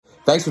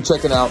Thanks for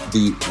checking out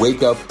the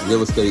Wake Up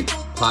Real Estate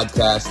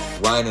podcast.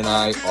 Ryan and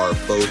I are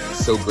both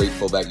so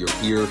grateful that you're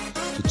here.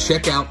 To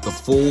check out the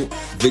full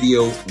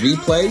video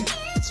replay,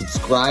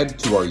 subscribe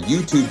to our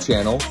YouTube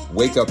channel,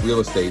 Wake Up Real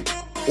Estate,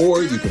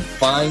 or you can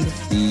find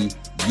the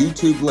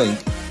YouTube link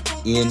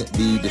in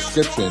the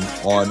description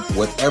on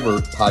whatever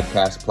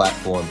podcast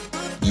platform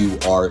you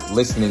are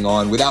listening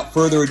on. Without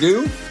further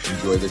ado,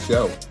 enjoy the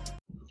show.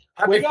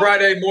 Happy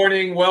Friday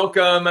morning.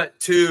 Welcome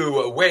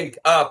to Wake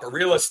Up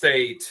Real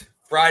Estate.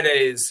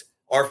 Fridays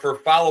are for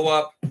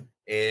follow-up,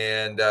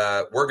 and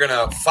we're going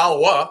to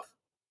follow up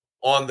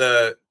on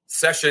the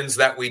sessions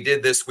that we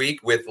did this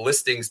week with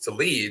listings to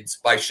leads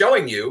by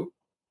showing you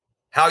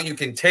how you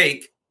can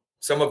take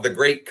some of the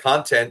great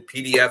content,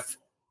 PDF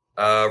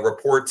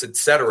reports,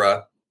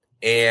 etc.,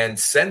 and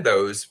send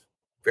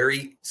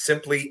very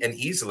simply and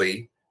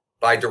easily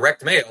by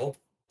direct mail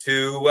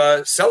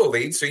to seller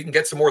leads so you can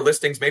get some more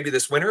listings maybe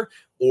this winter,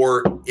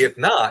 or if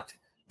not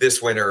this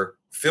winter,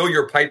 fill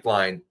your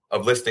pipeline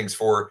of listings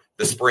for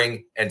the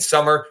spring and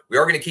summer. We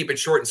are going to keep it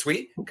short and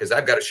sweet because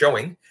I've got a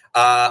showing.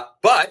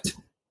 But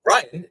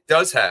Ryan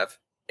does have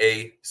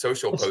a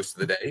social post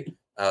of the day.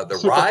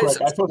 The rise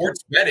of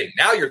sports betting.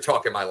 Now you're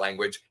talking my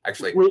language.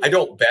 Actually, I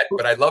don't bet,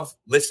 but I love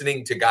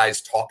listening to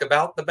guys talk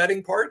about the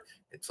betting part.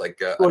 It's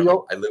like I live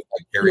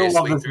vicariously. You'll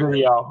love this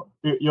video.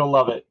 You'll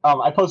love it.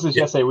 I posted this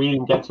yesterday. We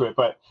didn't get to it,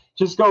 but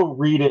just go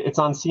read it. It's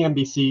on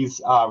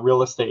CNBC's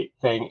real estate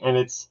thing, and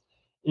it's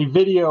a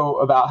video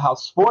about how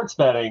sports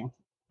betting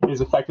is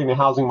affecting the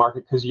housing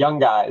market because young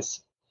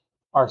guys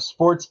are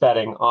sports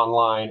betting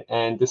online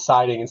and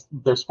deciding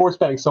they're sports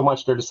betting so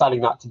much they're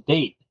deciding not to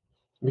date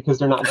because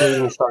they're not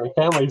dating and starting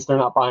families. They're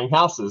not buying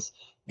houses.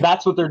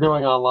 That's what they're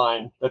doing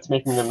online. That's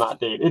making them not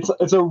date.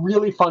 It's a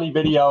really funny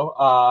video.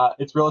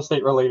 It's real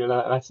estate related, and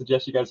I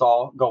suggest you guys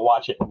all go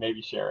watch it and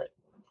maybe share it.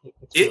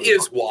 It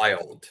is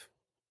wild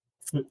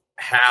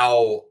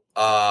how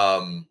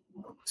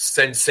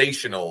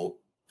sensational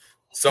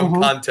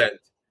some content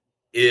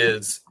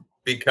is,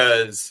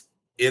 because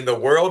in the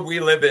world we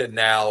live in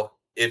now,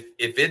 if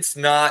it's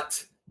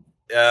not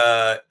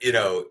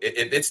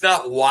if it's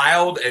not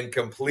wild and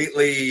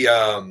completely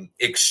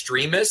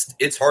extremist,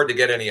 it's hard to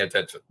get any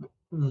attention.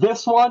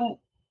 This one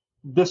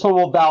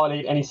will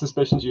validate any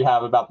suspicions you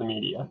have about the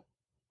media.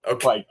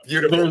 Okay,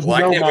 beautiful. Well,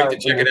 I can't wait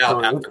to check it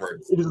out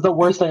afterwards. It is the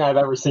worst thing I've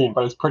ever seen,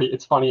 but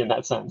it's funny in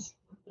that sense.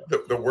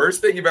 The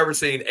worst thing you've ever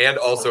seen, and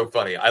also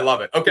funny. I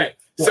love it. Okay,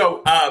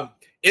 so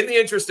in the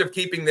interest of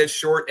keeping this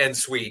short and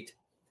sweet,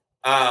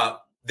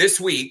 this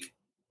week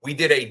we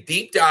did a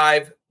deep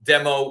dive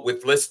demo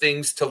with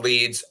listings to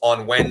leads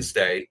on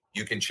Wednesday.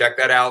 You can check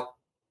that out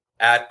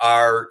at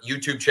our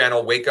YouTube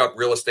channel, Wake Up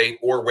Real Estate,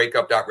 or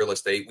wakeup.real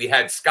estate. We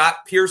had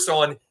Scott Pierce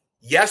on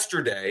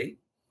yesterday,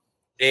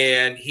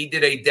 and he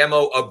did a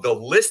demo of the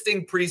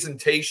listing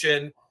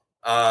presentation,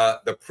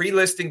 the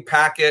pre-listing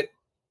packet,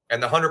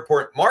 and the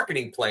 100-point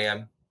marketing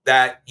plan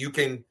that you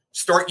can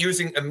start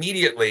using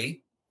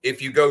immediately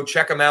if you go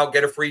check them out,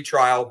 get a free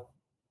trial,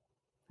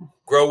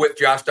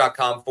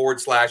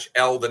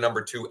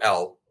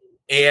 growwithjosh.com/L2L.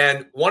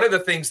 And one of the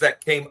things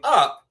that came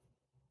up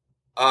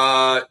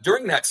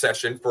during that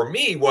session for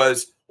me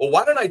was, well,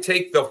 why don't I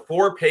take the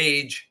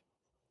 4-page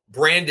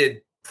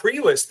branded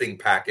pre-listing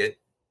packet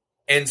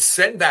and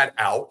send that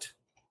out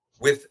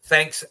with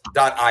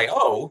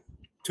thanks.io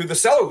to the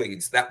seller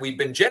leads that we've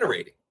been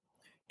generating.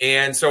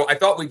 And so I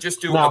thought we'd just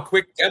do a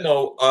quick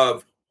demo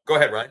of, go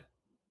ahead, Ryan.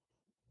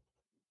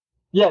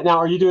 Yeah. Now,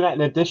 are you doing that in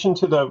addition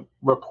to the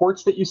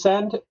reports that you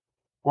send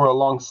or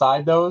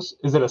alongside those?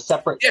 Is it a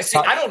separate? Yeah, see,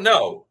 I don't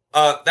know.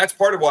 That's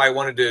part of why I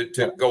wanted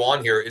to go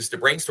on here, is to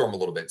brainstorm a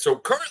little bit. So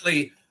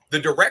currently the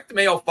direct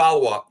mail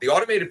follow-up, the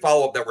automated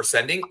follow-up that we're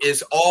sending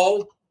is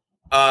all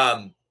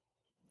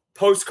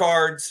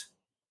postcards,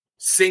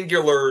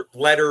 singular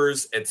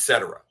letters,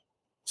 etc.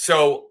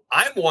 So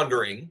I'm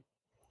wondering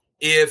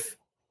if,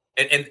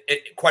 and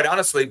quite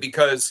honestly,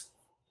 because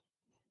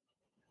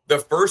the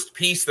first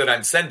piece that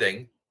I'm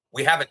sending,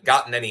 we haven't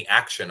gotten any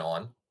action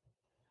on.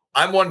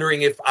 I'm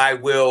wondering if I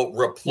will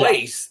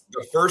replace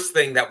the first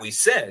thing that we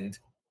send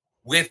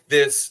with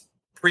this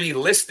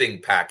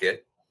pre-listing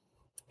packet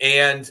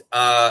and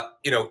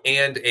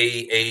and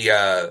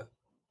a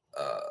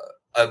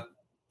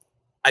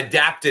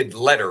adapted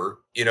letter,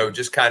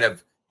 just kind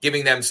of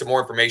giving them some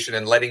more information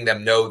and letting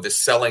them know the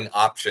selling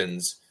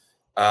options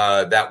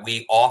that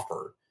we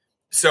offer.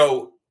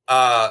 So,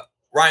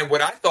 Ryan,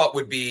 what I thought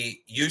would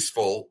be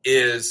useful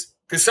is,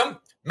 because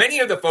many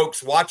of the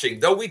folks watching,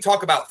 though we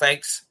talk about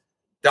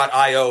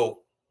thanks.io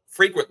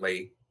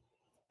frequently,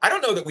 I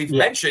don't know that we've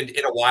mentioned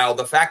in a while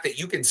the fact that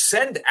you can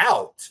send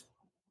out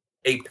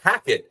a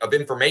packet of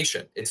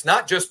information. It's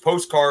not just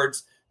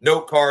postcards,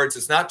 note cards.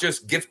 It's not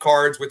just gift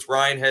cards, which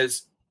Ryan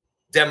has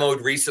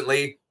demoed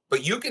recently,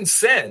 but you can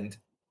send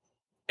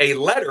a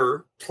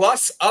letter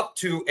plus up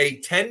to a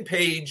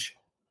 10-page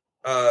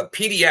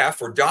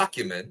PDF or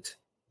document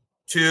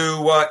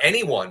to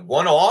anyone,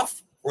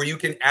 one-off, or you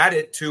can add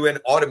it to an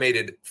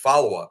automated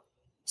follow-up.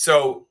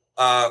 So,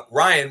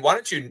 Ryan, why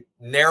don't you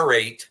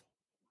narrate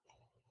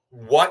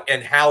what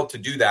and how to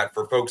do that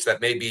for folks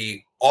that may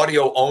be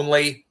audio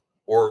only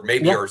or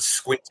maybe are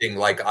squinting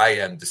like I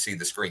am to see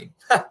the screen.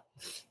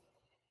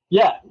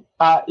 Yeah,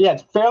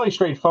 it's fairly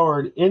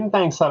straightforward. In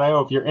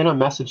Thanks.io, if you're in a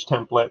message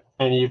template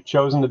and you've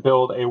chosen to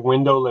build a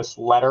windowless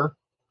letter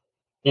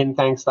in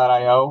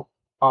Thanks.io,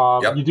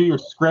 you do your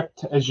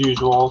script as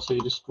usual. So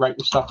you just write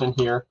your stuff in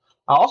here.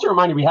 I'll also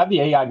remind you, we have the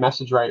AI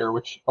message writer,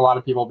 which a lot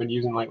of people have been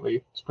using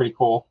lately. It's pretty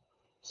cool.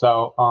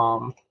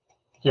 So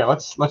here,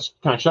 let's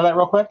can I show that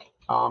real quick?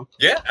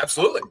 Yeah,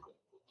 absolutely.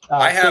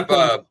 I have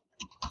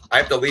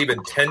to leave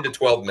in 10 to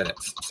 12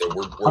 minutes, so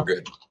we're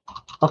good.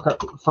 Okay,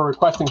 for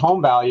requesting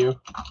home value,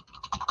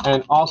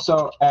 and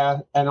also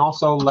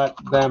let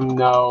them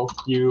know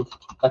you've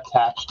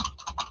attached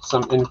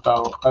some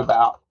info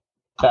about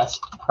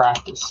best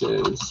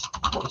practices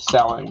for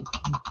selling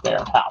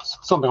their house,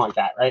 something like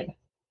that, right?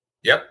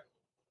 Yep.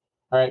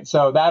 All right,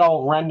 so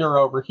that'll render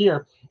over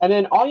here, and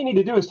then all you need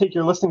to do is take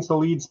your listings to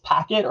leads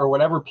packet or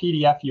whatever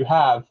PDF you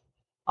have,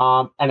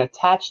 and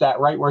attach that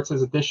right where it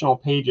says additional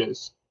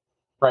pages,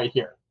 right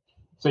here.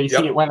 So you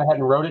see it went ahead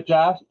and wrote it,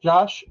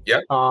 Josh.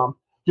 Yep.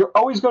 You're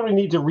always going to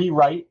need to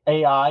rewrite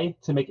AI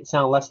to make it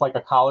sound less like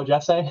a college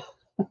essay.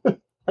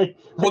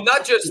 Well,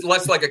 not just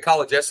less like a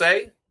college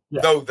essay,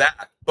 though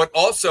that, but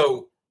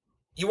also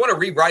you want to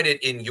rewrite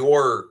it in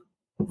your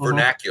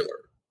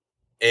vernacular.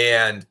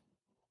 And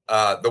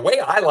the way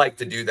I like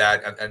to do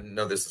that, I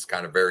know this is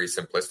kind of very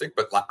simplistic,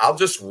 but I'll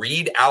just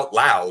read out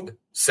loud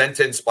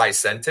sentence by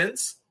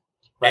sentence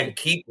and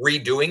keep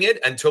redoing it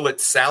until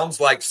it sounds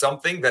like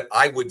something that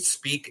I would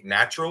speak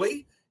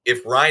naturally.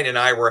 If Ryan and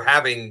I were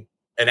having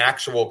an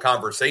actual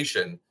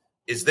conversation,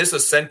 is this a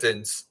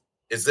sentence?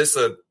 Is this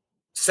a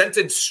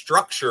sentence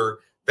structure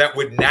that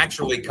would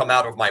naturally come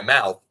out of my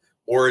mouth?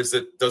 Or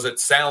does it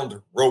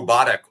sound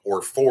robotic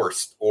or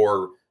forced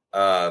or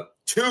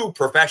too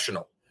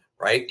professional?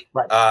 Right.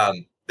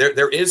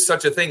 There is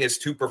such a thing as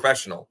too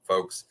professional,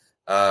 folks.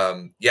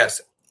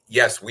 Yes,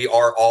 we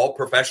are all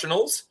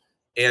professionals,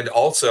 and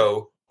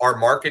also our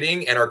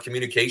marketing and our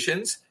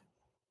communications,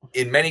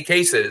 in many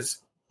cases,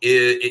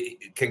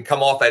 it can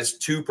come off as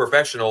too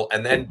professional,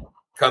 and then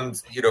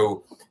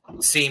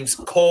seems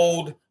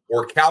cold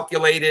or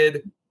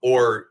calculated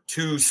or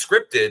too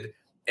scripted,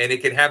 and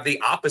it can have the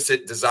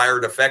opposite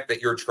desired effect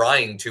that you're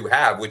trying to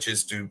have, which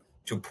is to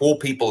pull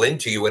people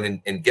into you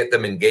and get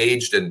them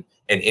engaged and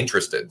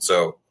interested.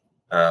 So,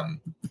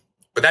 but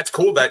that's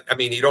cool that,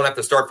 you don't have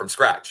to start from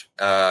scratch.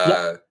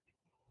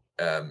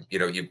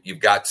 You've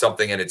got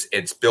something and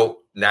it's built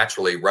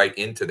naturally right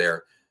into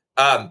there.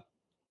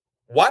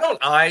 Why don't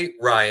I,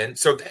 Ryan?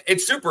 So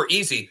it's super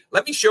easy.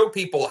 Let me show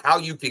people how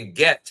you can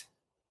get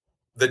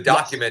the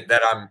document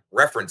that I'm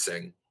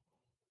referencing.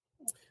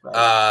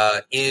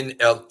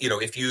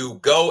 If you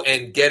go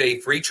and get a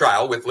free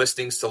trial with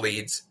Listings to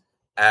Leads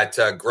at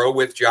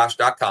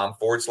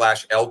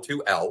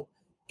growwithjosh.com/L2L,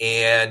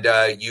 and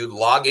you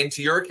log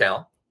into your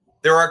account,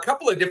 there are a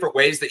couple of different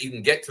ways that you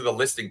can get to the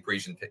listing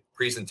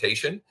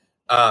presentation.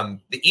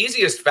 The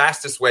easiest,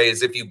 fastest way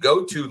is if you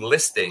go to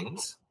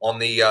listings on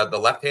the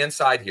left-hand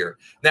side here.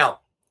 Now,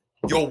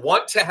 you'll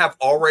want to have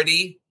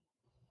already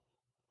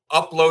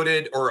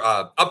uploaded or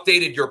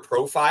updated your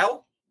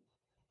profile,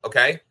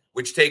 okay,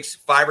 which takes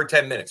 5 or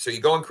 10 minutes. So you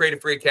go and create a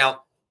free account,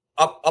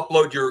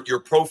 upload your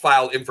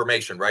profile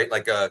information, right?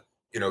 Like a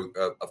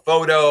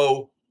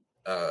photo,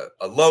 a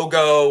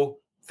logo,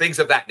 things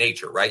of that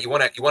nature, right? You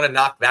want to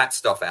knock that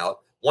stuff out.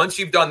 Once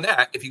you've done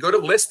that, if you go to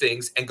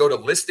listings and go to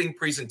listing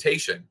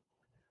presentation,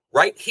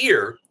 right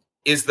here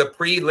is the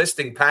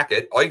pre-listing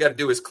packet. All you got to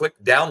do is click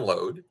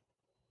download.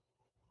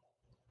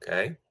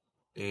 Okay.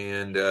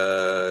 And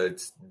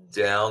it's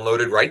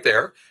downloaded right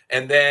there.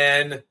 And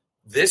then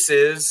this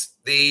is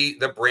the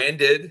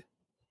branded,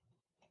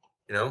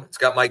 it's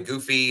got my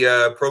goofy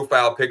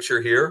profile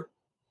picture here,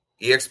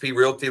 eXp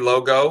Realty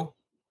logo,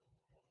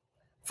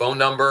 phone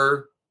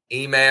number,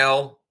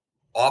 email,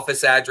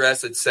 office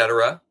address,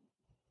 etc.,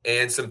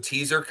 and some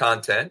teaser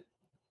content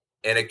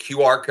and a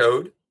QR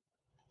code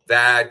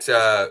that,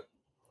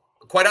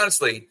 quite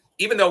honestly,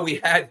 even though we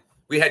had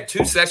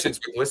 2 sessions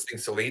with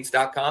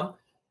listingstoleads.com,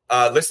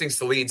 Listings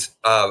to Leads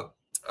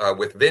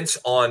with Vince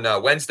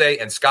on Wednesday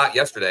and Scott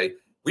yesterday,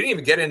 we didn't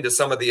even get into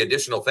some of the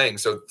additional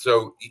things.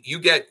 So you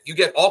get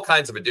all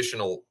kinds of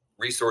additional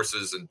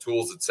resources and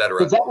tools,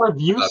 etc. Is that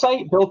review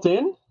site built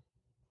in?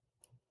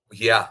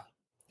 Yeah.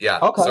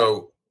 Okay.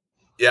 So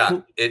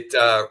it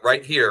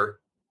right here.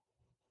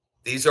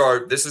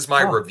 This is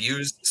my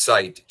reviews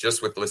site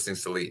just with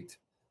Listings to Leads.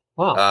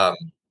 Wow.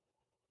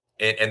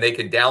 And they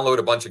can download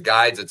a bunch of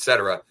guides,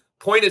 etc.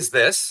 Point is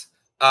this: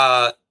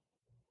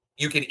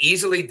 you can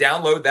easily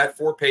download that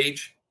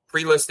 4-page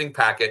pre-listing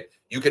packet.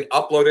 You can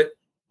upload it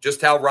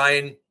just how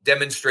Ryan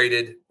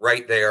demonstrated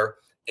right there.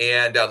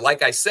 And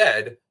like I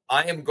said,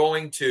 I am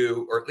going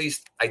to, or at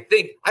least I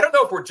don't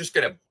know if we're just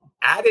going to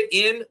add it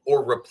in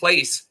or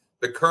replace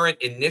the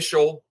current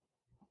initial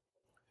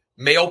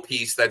mail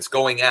piece that's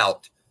going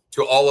out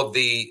to all of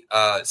the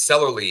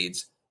seller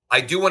leads.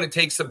 I do want to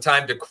take some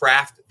time to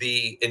craft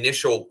the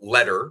initial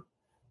letter.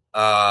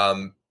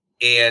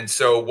 And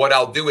so what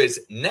I'll do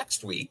is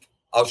next week,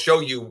 I'll show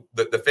you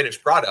the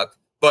finished product.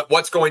 But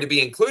what's going to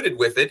be included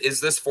with it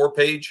is this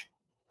 4-page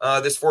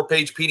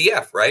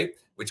PDF, right?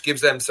 Which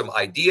gives them some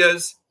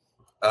ideas,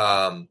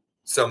 outlines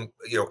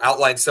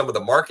some of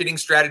the marketing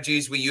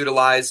strategies we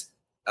utilize.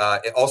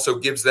 It also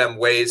gives them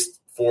ways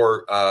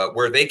for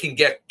where they can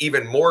get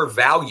even more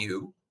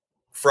value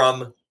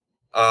from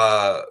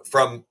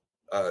the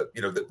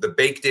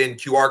baked in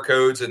QR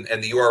codes and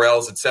the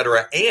URLs, et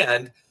cetera,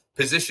 and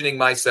positioning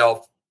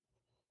myself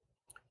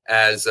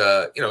as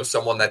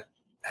someone that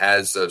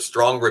has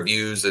strong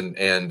reviews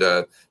and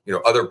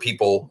other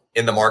people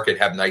in the market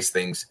have nice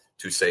things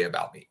to say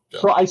about me.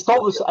 So I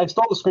stole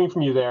the screen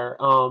from you there,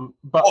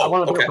 but I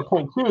want to make the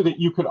point too that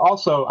you could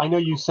also, I know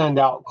you send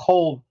out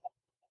cold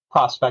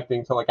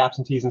prospecting to like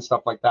absentees and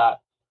stuff like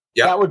that.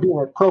 Yeah, that would be an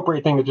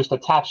appropriate thing to just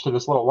attach to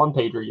this little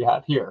one-pager you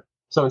have here.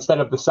 So instead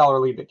of the seller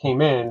lead that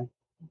came in,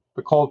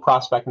 the cold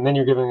prospect, and then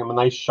you're giving them a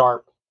nice,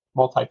 sharp,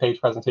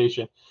 multi-page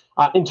presentation.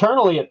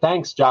 Internally at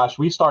Thanks, Josh,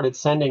 we started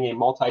sending a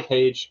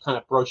multi-page kind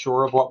of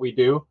brochure of what we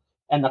do,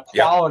 and the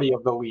quality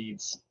of the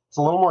leads. It's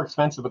a little more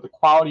expensive, but the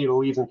quality of the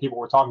leads and people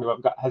we're talking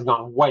about has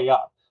gone way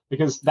up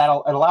because it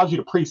allows you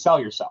to pre-sell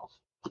yourself.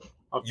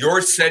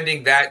 You're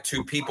sending that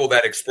to people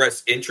that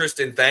express interest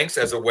in Thanks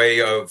as a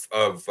way of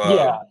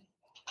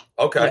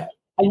Okay. Yeah.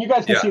 And you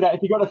guys can see that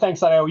if you go to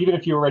Thanks.io, even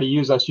if you already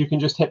use us, you can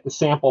just hit the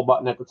sample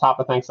button at the top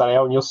of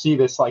Thanks.io, and you'll see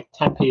this like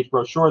 10-page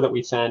brochure that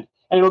we send,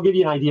 and it'll give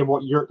you an idea of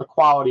what the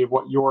quality of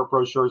what your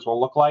brochures will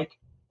look like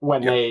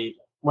when they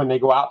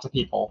go out to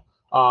people.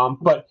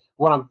 But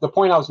the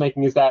point I was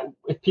making is that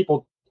if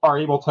people are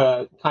able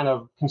to kind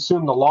of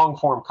consume the long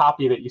form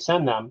copy that you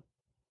send them,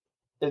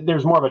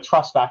 there's more of a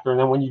trust factor, and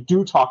then when you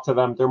do talk to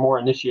them, they're more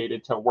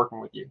initiated to working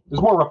with you.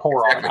 There's more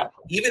rapport on that.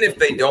 Even if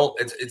they don't,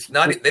 it's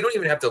not. They don't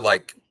even have to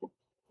like.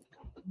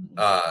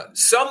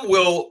 Some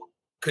will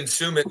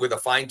consume it with a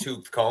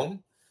fine-tooth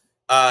comb.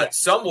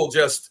 Some will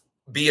just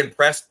be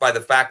impressed by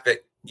the fact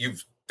that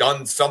you've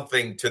done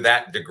something to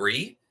that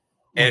degree,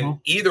 and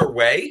either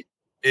way,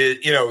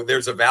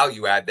 there's a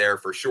value add there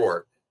for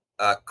sure.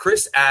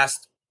 Chris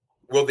asked,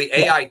 "Will the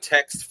AI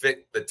text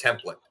fit the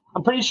template?"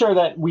 I'm pretty sure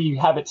that we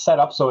have it set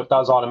up so it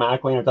does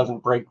automatically and it doesn't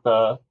break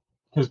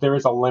because there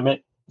is a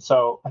limit.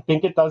 So I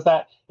think it does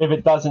that. If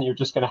it doesn't, you're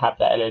just going to have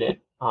to edit it.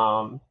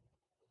 I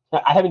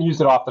haven't used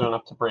it often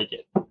enough to break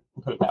it.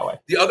 Put it that way.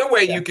 The other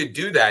way you could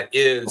do that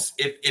is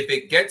if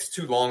it gets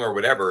too long or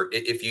whatever,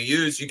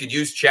 you could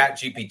use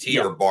ChatGPT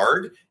or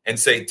Bard and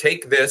say,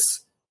 take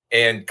this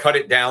and cut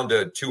it down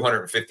to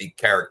 250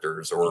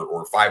 characters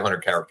or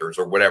 500 characters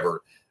or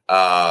whatever.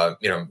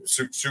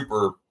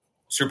 Super,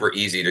 super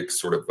easy to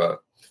sort of.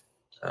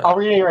 I'll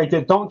reiterate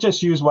that. Don't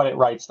just use what it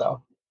writes,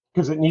 though,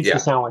 because it needs to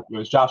sound like you,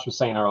 as Josh was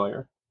saying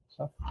earlier.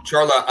 So.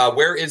 Charla,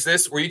 where is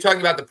this? Were you talking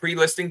about the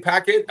pre-listing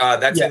packet?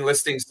 That's in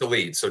Listings to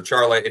Leads. So,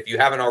 Charla, if you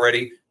haven't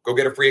already, go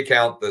get a free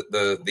account.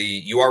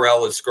 The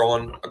URL is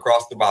scrolling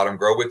across the bottom,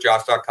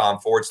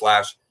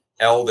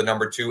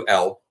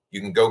 growwithjosh.com/L2L.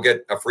 You can go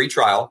get a free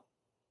trial.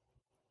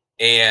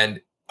 And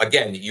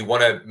again, you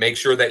want to make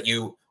sure that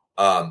you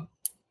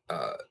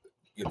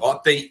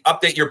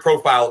update your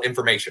profile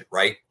information,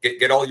 right?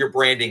 Get all your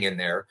branding in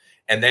there.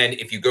 And then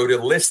if you go to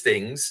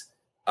listings,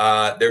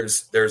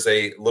 there's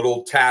a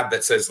little tab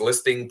that says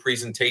listing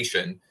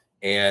presentation,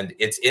 and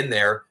it's in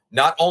there.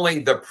 Not only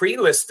the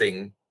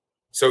pre-listing,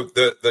 so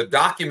the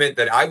document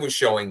that I was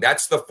showing,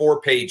 that's the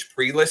 4-page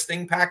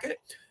pre-listing packet,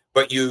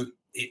 but you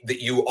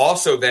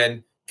also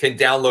then can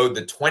download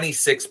the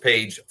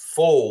 26-page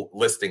full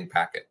listing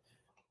packet.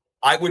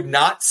 I would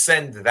not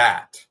send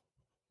that.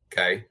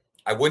 Okay.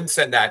 I wouldn't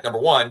send that. Number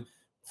one,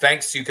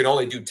 Thanks, you can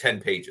only do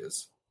 10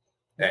 pages.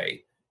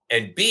 A.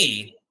 And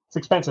B, it's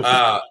expensive.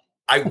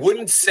 I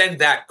wouldn't send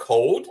that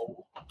cold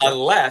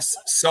unless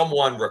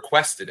someone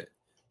requested it.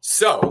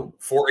 So,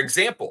 for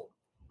example,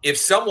 if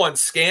someone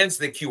scans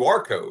the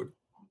QR code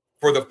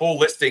for the full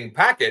listing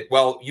packet,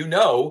 well, you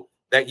know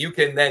that you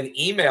can then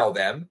email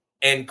them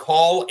and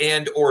call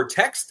and or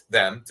text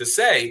them to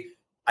say,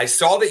 I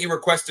saw that you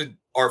requested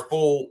our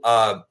full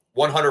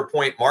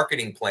 100-point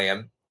marketing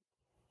plan.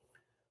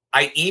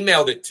 I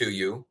emailed it to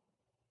you.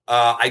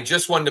 I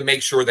just wanted to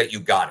make sure that you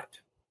got it,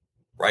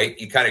 right?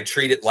 You kind of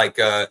treat it like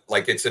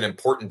it's an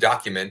important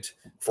document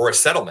for a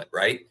settlement,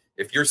 right?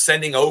 If you're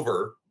sending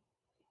over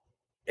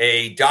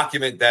a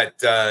document that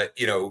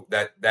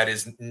that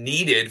is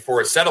needed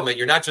for a settlement,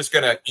 you're not just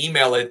going to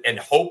email it and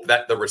hope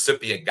that the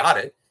recipient got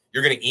it.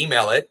 You're going to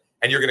email it,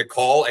 and you're going to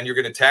call, and you're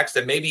going to text,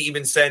 and maybe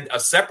even send a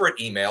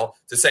separate email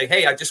to say,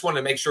 hey, I just wanted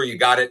to make sure you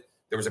got it.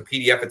 There was a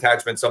PDF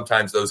attachment.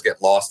 Sometimes those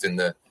get lost in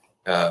the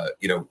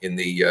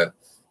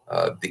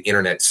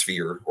internet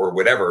sphere or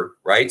whatever,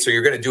 right? So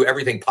you're going to do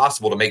everything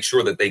possible to make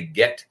sure that they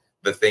get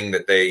the thing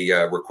that they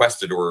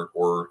requested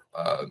or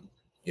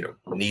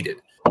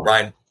needed.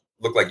 Ryan,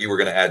 looked like you were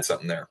going to add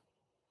something there.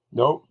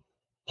 Nope.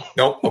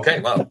 Okay.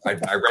 Well,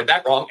 I read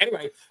that wrong.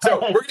 Anyway,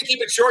 so we're going to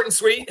keep it short and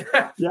sweet.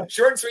 Yeah.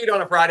 Short and sweet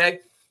on a Friday.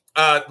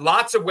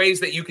 Lots of ways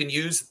that you can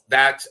use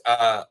that,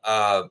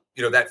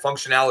 that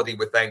functionality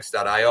with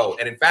Thanks.io.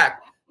 And in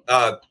fact,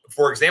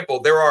 for example,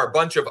 there are a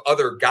bunch of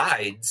other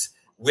guides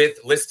with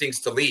listings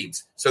to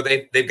leads. So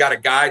they've got a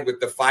guide with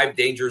the 5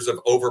 dangers of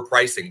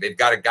overpricing. They've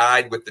got a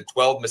guide with the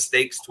 12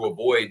 mistakes to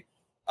avoid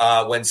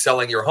when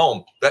selling your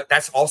home.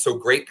 That's also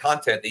great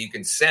content that you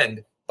can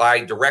send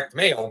by direct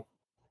mail,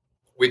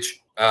 which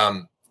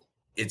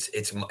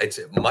it's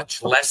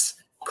much less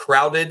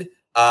crowded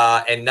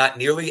and not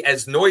nearly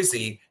as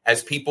noisy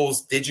as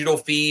people's digital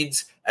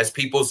feeds, as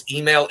people's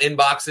email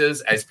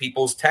inboxes, as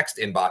people's text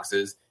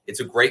inboxes. It's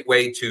a great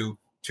way to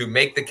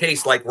make the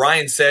case, like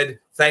Ryan said,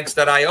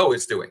 Thanks.io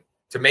is doing,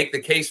 to make the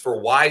case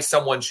for why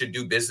someone should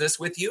do business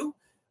with you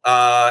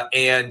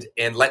and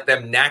let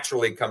them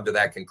naturally come to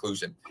that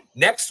conclusion.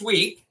 Next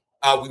week,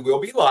 we will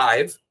be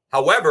live.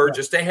 However,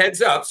 just a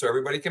heads up so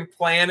everybody can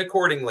plan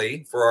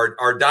accordingly for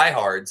our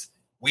diehards.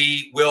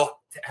 We will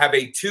have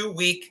a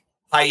 2-week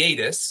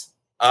hiatus,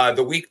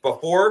 the week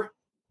before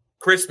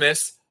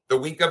Christmas, the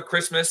week of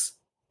Christmas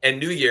and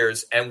New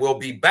Year's, and we'll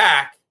be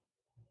back.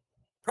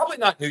 Probably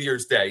not New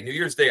Year's Day. New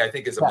Year's Day, I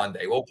think, is a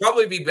Monday. We'll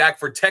probably be back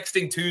for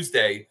Texting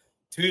Tuesday,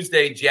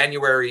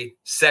 January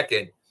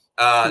 2nd.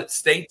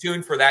 Stay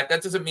tuned for that.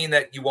 That doesn't mean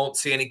that you won't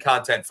see any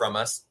content from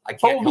us. I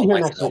can't help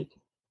myself. Next week.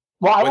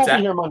 Well, I won't be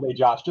here Monday,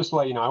 Josh. Just to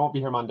let you know, I won't be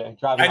here Monday.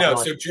 I know.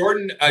 So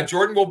Jordan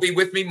will be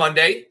with me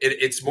Monday.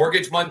 It's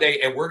Mortgage Monday,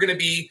 and we're going to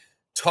be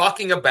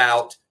talking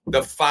about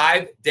the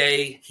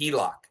 5-day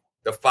HELOC.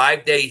 The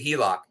 5-day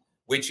HELOC,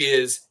 which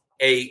is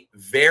a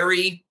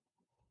very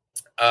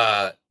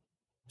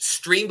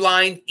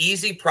streamlined,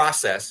 easy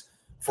process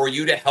for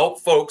you to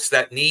help folks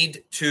that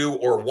need to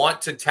or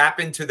want to tap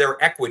into their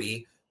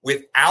equity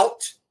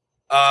without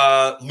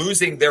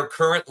losing their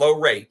current low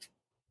rate.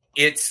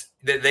 It's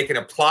that they can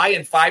apply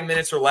in 5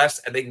 minutes or less,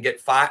 and they can get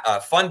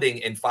funding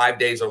in 5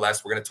 days or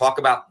less. We're going to talk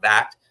about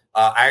that.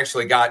 I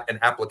actually got an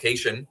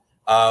application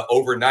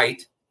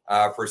overnight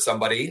for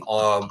somebody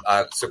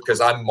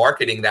because I'm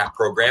marketing that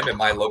program in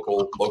my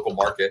local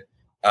market.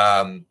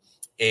 So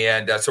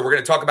we're going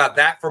to talk about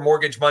that for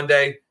Mortgage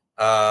Monday.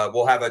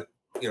 We'll have a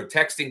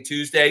Texting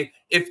Tuesday.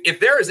 If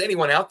there is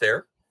anyone out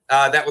there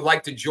that would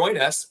like to join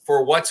us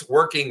for What's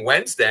Working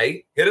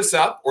Wednesday, hit us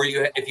up. Or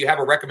if you have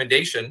a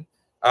recommendation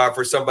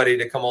for somebody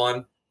to come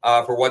on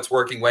for What's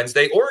Working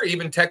Wednesday, or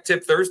even Tech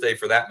Tip Thursday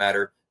for that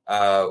matter.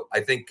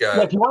 I think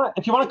if you want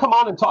to come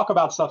on and talk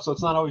about stuff, so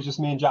it's not always just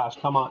me and Josh.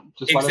 Come on,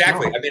 just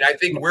exactly. I mean, I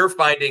think we're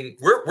finding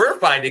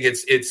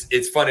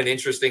it's fun and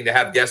interesting to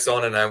have guests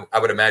on, and I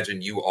would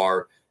imagine you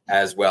are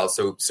as well.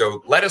 So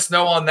let us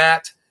know on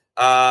that.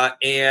 I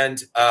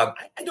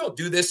don't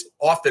do this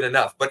often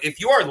enough, but if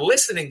you are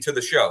listening to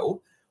the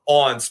show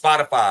on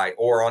Spotify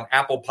or on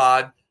Apple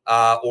Pod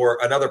or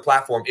another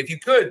platform, if you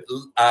could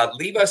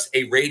leave us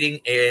a rating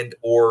and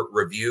or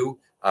review.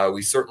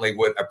 We certainly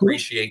would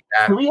appreciate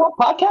that. Do we have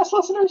podcast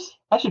listeners?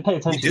 I should pay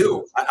attention. We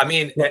do. I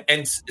mean,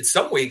 and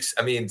some weeks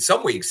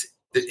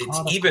it's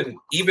even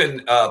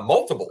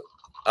multiple.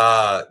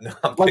 Like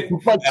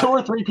 2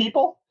 or 3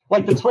 people,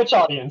 like the Twitch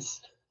audience.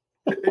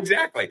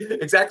 Exactly.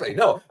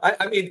 No,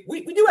 I mean,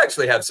 we do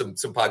actually have some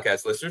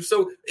podcast listeners.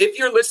 So if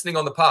you're listening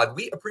on the pod,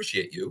 we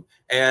appreciate you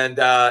and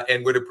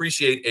would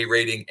appreciate a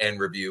rating and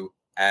review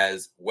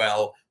as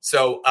well.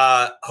 So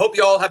hope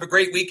you all have a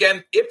great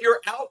weekend. If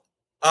you're out,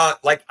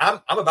 like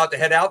I'm about to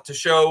head out to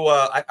show,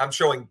 I'm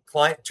showing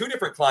 2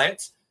 different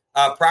clients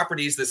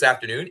properties this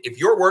afternoon. If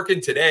you're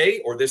working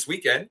today or this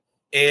weekend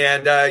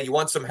and you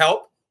want some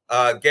help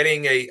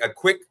getting a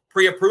quick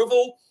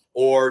pre-approval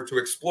or to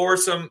explore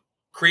some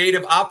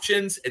creative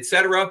options,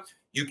 etc.,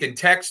 you can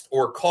text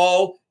or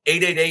call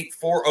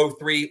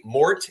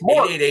 888-403-MORT,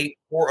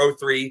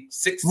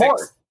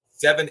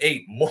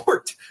 888-403-6678.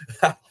 Mort.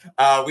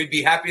 We'd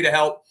be happy to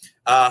help.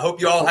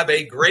 Hope you all have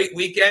a great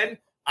weekend.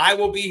 I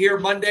will be here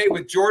Monday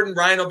with Jordan.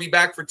 Ryan will be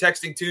back for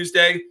Texting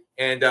Tuesday,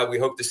 and we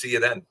hope to see you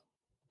then.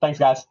 Thanks,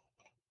 guys.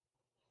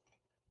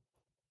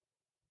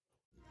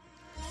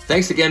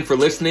 Thanks again for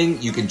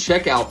listening. You can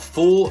check out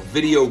full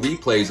video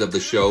replays of the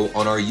show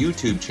on our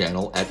YouTube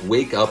channel at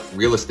Wake Up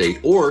Real Estate,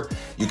 or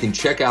you can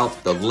check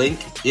out the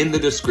link in the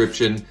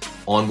description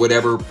on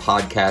whatever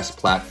podcast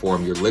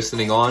platform you're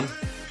listening on.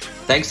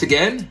 Thanks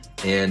again,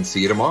 and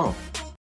see you tomorrow.